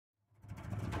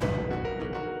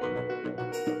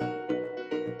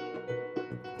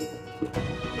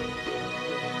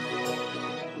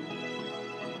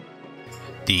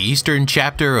The Eastern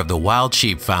chapter of the Wild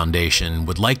Sheep Foundation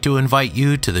would like to invite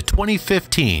you to the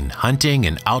 2015 Hunting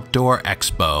and Outdoor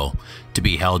Expo, to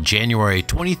be held January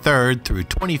 23rd through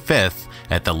 25th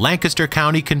at the Lancaster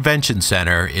County Convention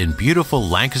Center in beautiful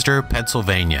Lancaster,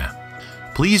 Pennsylvania.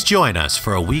 Please join us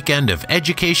for a weekend of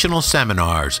educational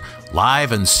seminars,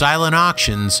 live and silent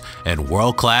auctions, and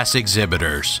world-class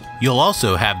exhibitors. You'll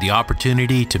also have the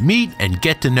opportunity to meet and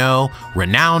get to know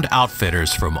renowned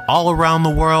outfitters from all around the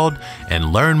world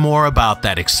and learn more about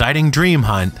that exciting dream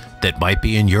hunt that might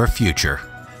be in your future.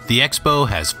 The expo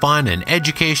has fun and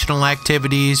educational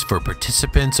activities for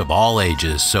participants of all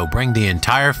ages, so bring the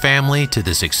entire family to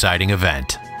this exciting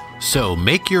event. So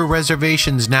make your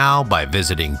reservations now by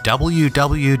visiting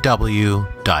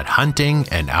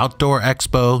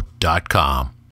www.huntingandoutdoorexpo.com.